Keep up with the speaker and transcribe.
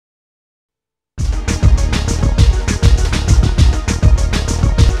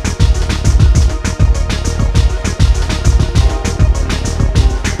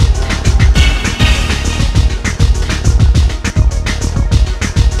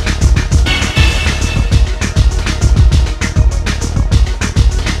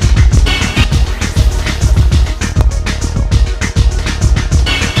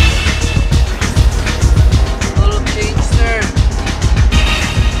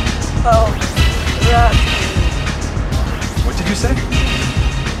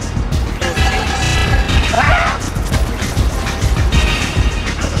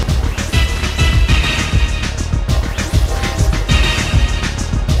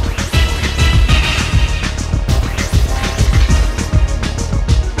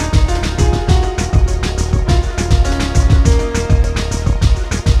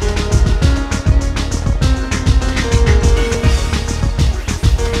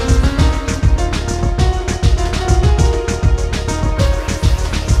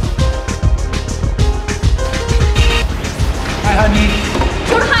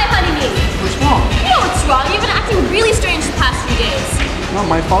Not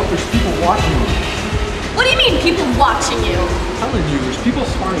my fault, there's people watching me. What do you mean, people watching you? I'm telling you, there's people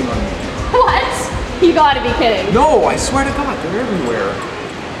spying on me. What? You gotta be kidding. No, I swear to God, they're everywhere.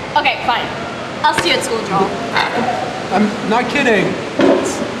 Okay, fine. I'll see you at school, Joel. I'm not kidding.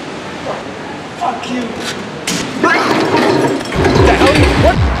 Fuck you. The hell?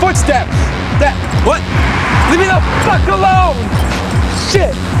 What? Footsteps? That? What? Leave me the fuck alone!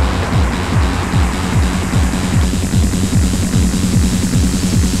 Shit!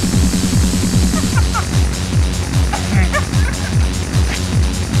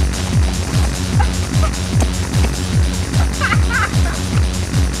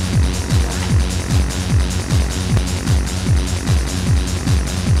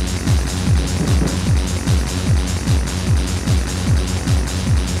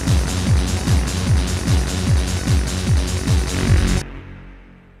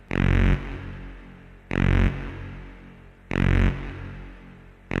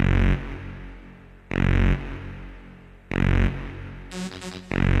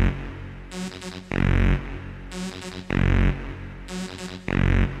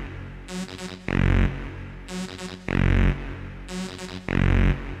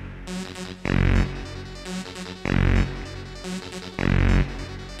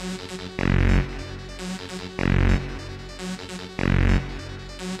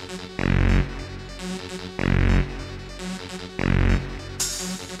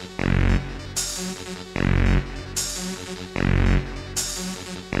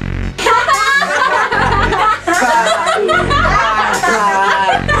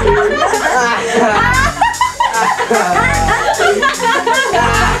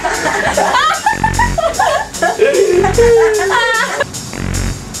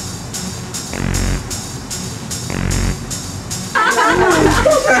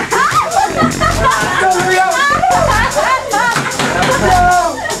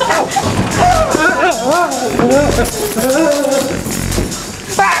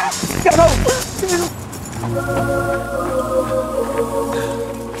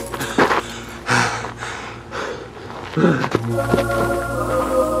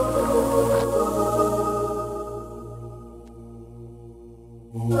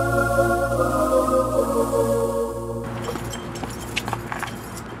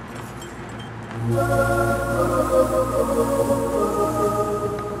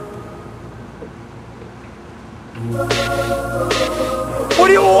 What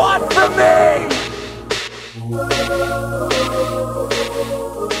do you want from me?